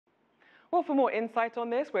Well, for more insight on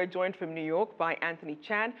this, we're joined from New York by Anthony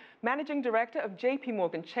Chan, Managing Director of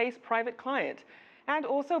JP Chase Private Client, and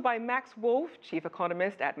also by Max Wolff, Chief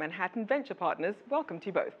Economist at Manhattan Venture Partners. Welcome to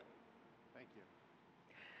you both. Thank you.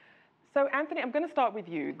 So, Anthony, I'm going to start with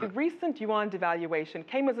you. The recent yuan devaluation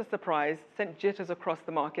came as a surprise, sent jitters across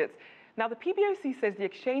the markets. Now, the PBOC says the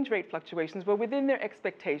exchange rate fluctuations were within their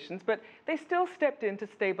expectations, but they still stepped in to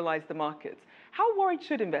stabilize the markets. How worried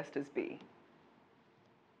should investors be?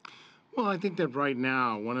 Well, I think that right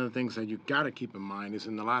now, one of the things that you've got to keep in mind is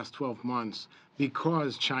in the last 12 months,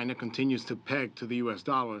 because China continues to peg to the US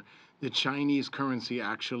dollar, the Chinese currency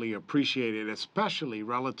actually appreciated, especially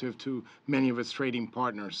relative to many of its trading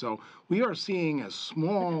partners. So we are seeing a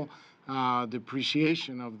small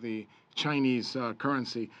depreciation of the Chinese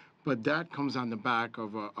currency, but that comes on the back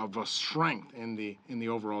of a strength in the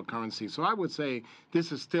overall currency. So I would say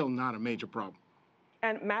this is still not a major problem.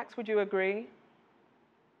 And Max, would you agree?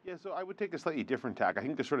 Yeah, so I would take a slightly different tack. I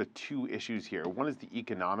think there's sort of two issues here. One is the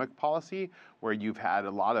economic policy, where you've had a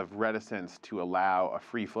lot of reticence to allow a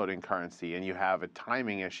free-floating currency, and you have a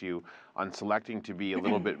timing issue on selecting to be a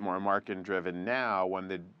little bit more market-driven now when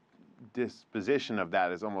the disposition of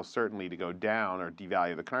that is almost certainly to go down or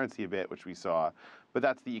devalue the currency a bit, which we saw. But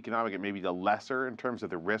that's the economic and maybe the lesser in terms of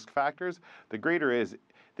the risk factors. The greater is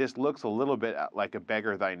this looks a little bit like a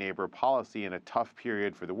beggar thy neighbor policy in a tough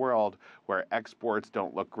period for the world where exports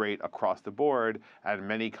don't look great across the board, and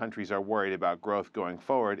many countries are worried about growth going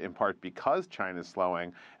forward, in part because China's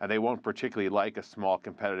slowing, and they won't particularly like a small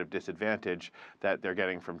competitive disadvantage that they're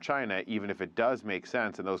getting from China, even if it does make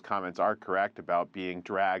sense, and those comments are correct about being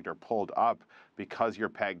dragged or pulled up because you're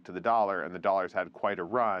pegged to the dollar, and the dollar's had quite a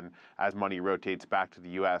run as money rotates back to the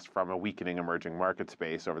U.S. from a weakening emerging market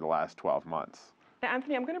space over the last 12 months. Now,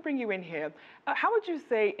 Anthony, I'm going to bring you in here. How would you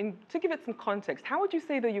say, to give it some context, how would you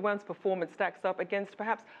say the yuan's performance stacks up against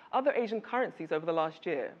perhaps other Asian currencies over the last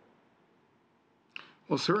year?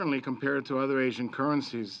 Well, certainly compared to other Asian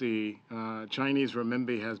currencies, the Chinese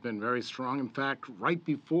renminbi has been very strong. In fact, right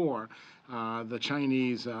before the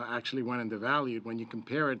Chinese actually went and devalued, when you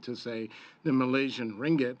compare it to, say, the Malaysian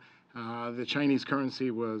ringgit, the Chinese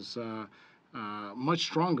currency was much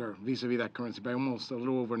stronger vis-a-vis that currency by almost a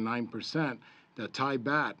little over 9%. The Thai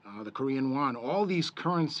baht, the Korean won, all these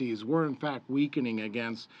currencies were in fact weakening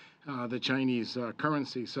against the Chinese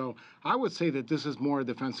currency. So I would say that this is more a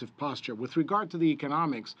defensive posture. With regard to the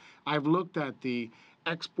economics, I've looked at the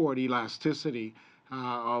export elasticity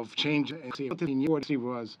of change.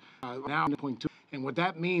 Was now 0.2. And what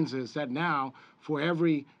that means is that now for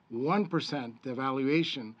every 1%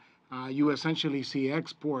 devaluation, you essentially see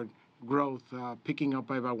export growth picking up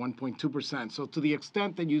by about 1.2%. So to the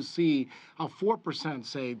extent that you see a 4%,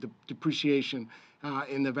 say, depreciation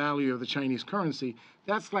in the value of the Chinese currency,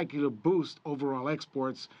 that's likely to boost overall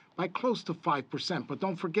exports by close to 5%. But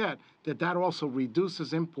don't forget that that also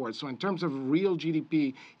reduces imports. So in terms of real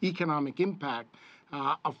GDP economic impact,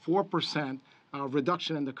 a 4%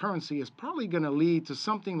 reduction in the currency is probably going to lead to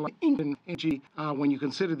something like energy when you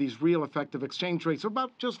consider these real effective exchange rates,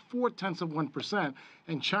 about just 0.4%.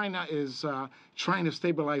 And China is trying to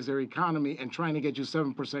stabilize their economy and trying to get you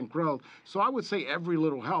 7% growth. So I would say every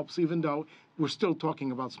little helps, even though we're still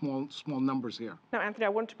talking about small numbers here. Now, Anthony, I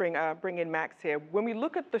want to bring in Max here. When we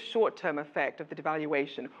look at the short-term effect of the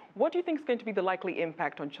devaluation, what do you think is going to be the likely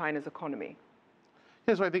impact on China's economy?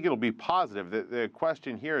 Yeah, so I think it'll be positive. The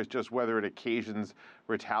question here is just whether it occasions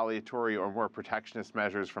retaliatory or more protectionist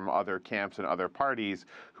measures from other camps and other parties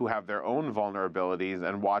who have their own vulnerabilities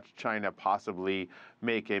and watch China possibly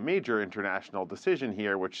make a major international decision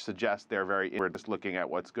here, which suggests they're very just looking at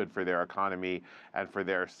what's good for their economy and for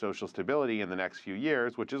their social stability in the next few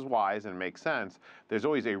years, which is wise and makes sense. There's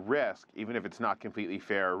always a risk, even if it's not completely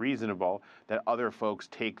fair or reasonable, that other folks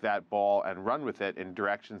take that ball and run with it in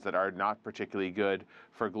directions that are not particularly good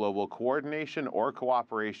for global coordination or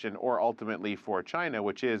cooperation, or ultimately for China,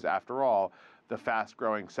 which is, after all, the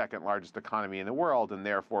fast-growing second largest economy in the world and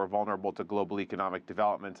therefore vulnerable to global economic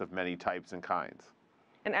developments of many types and kinds.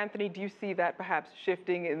 And Anthony, do you see that perhaps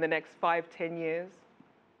shifting in the next 5-10 years?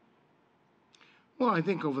 Well, I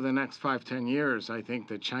think over the next 5-10 years, I think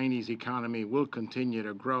the Chinese economy will continue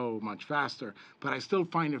to grow much faster. But I still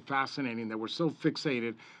find it fascinating that we're so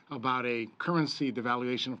fixated about a currency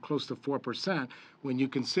devaluation of close to 4% when you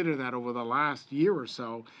consider that over the last year or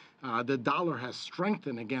so, the dollar has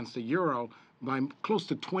strengthened against the euro by close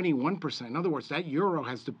to 21%. In other words, that euro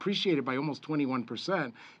has depreciated by almost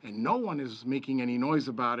 21%, and no one is making any noise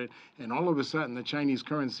about it. And all of a sudden, the Chinese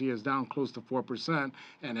currency is down close to 4%,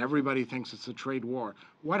 and everybody thinks it's a trade war.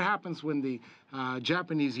 What happens when the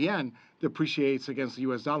Japanese yen depreciates against the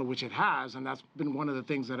U.S. dollar, which it has, and that's been one of the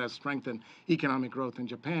things that has strengthened economic growth in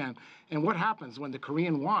Japan? And what happens when the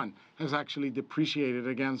Korean won has actually depreciated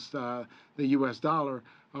against the U.S. dollar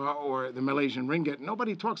or the Malaysian ringgit?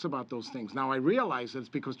 Nobody talks about those things. Now, I realize that it's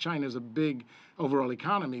because China is a big overall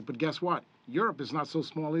economy, but guess what? Europe is not so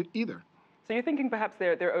small either. So you're thinking perhaps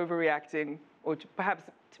they're overreacting, or perhaps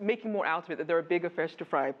making more out of it, that there are bigger fish to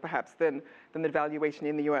fry, perhaps, than the devaluation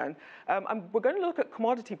in the yuan. We're going to look at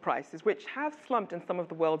commodity prices, which have slumped in some of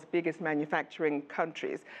the world's biggest manufacturing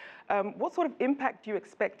countries. What sort of impact do you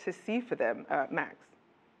expect to see for them, Max?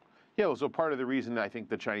 Yeah, well, so part of the reason I think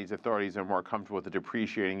the Chinese authorities are more comfortable with the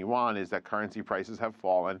depreciating yuan is that currency prices have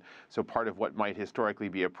fallen. So part of what might historically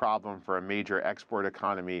be a problem for a major export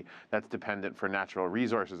economy that's dependent for natural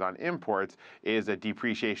resources on imports is a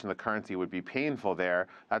depreciation of the currency would be painful there.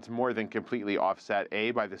 That's more than completely offset,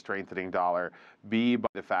 A, by the strengthening dollar, B, by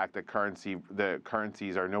the fact that the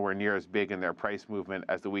currencies are nowhere near as big in their price movement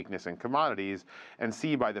as the weakness in commodities, and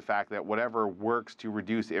C, by the fact that whatever works to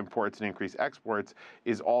reduce imports and increase exports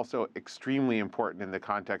is also extremely important in the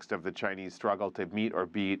context of the Chinese struggle to meet or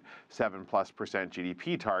beat 7+%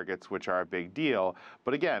 GDP targets, which are a big deal.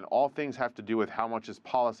 But again, all things have to do with how much is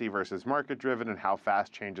policy versus market driven and how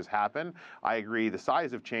fast changes happen. I agree the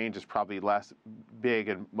size of change is probably less big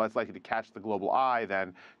and less likely to catch the global eye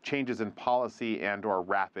than changes in policy and or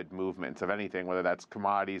rapid movements of anything, whether that's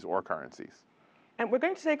commodities or currencies. And we're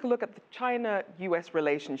going to take a look at the China-US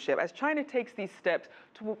relationship. As China takes these steps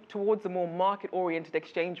towards a more market-oriented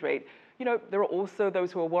exchange rate, you know, there are also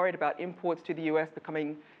those who are worried about imports to the US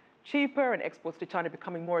becoming cheaper and exports to China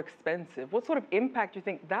becoming more expensive. What sort of impact do you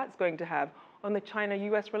think that's going to have on the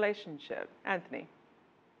China-US relationship? Anthony?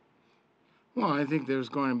 Well, I think there's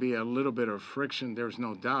going to be a little bit of friction. There's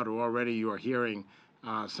no doubt. Already you are hearing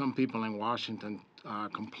some people in Washington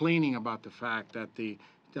complaining about the fact that the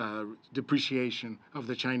depreciation of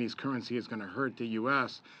the Chinese currency is going to hurt the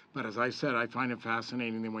U.S. But as I said, I find it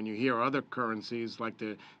fascinating that when you hear other currencies like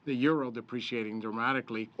the euro depreciating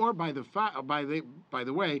dramatically, or by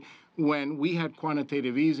the way, when we had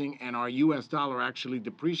quantitative easing and our U.S. dollar actually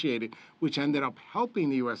depreciated, which ended up helping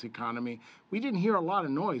the U.S. economy, we didn't hear a lot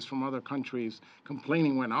of noise from other countries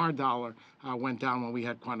complaining when our dollar went down when we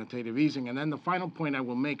had quantitative easing. And then the final point I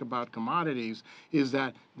will make about commodities is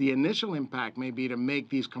that the initial impact may be to make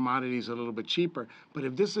these commodities a little bit cheaper. But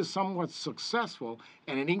if this is somewhat successful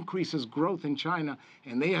and it increases growth in China,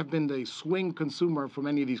 and they have been the swing consumer for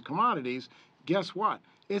many of these commodities, guess what?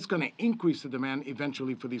 It's going to increase the demand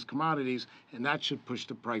eventually for these commodities, and that should push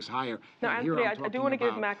the price higher. Now, Anthony, I do want to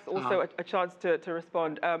give Max also a chance to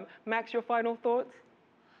respond. Max, your final thoughts?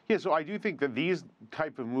 Yeah, so I do think that these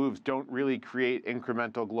type of moves don't really create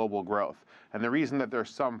incremental global growth. And the reason that there's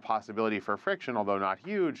some possibility for friction, although not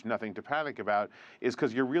huge, nothing to panic about, is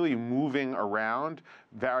because you're really moving around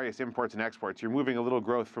various imports and exports. You're moving a little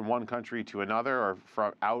growth from one country to another, or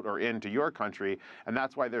from out or into your country, and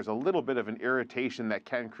that's why there's a little bit of an irritation that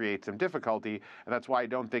can create some difficulty, and that's why I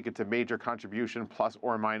don't think it's a major contribution plus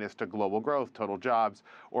or minus to global growth, total jobs,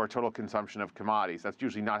 or total consumption of commodities. That's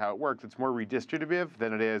usually not how it works. It's more redistributive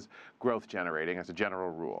than it is growth generating as a general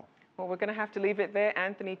rule. Well, we're going to have to leave it there.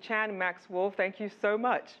 Anthony, Chan, Max Wolff, thank you so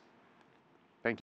much.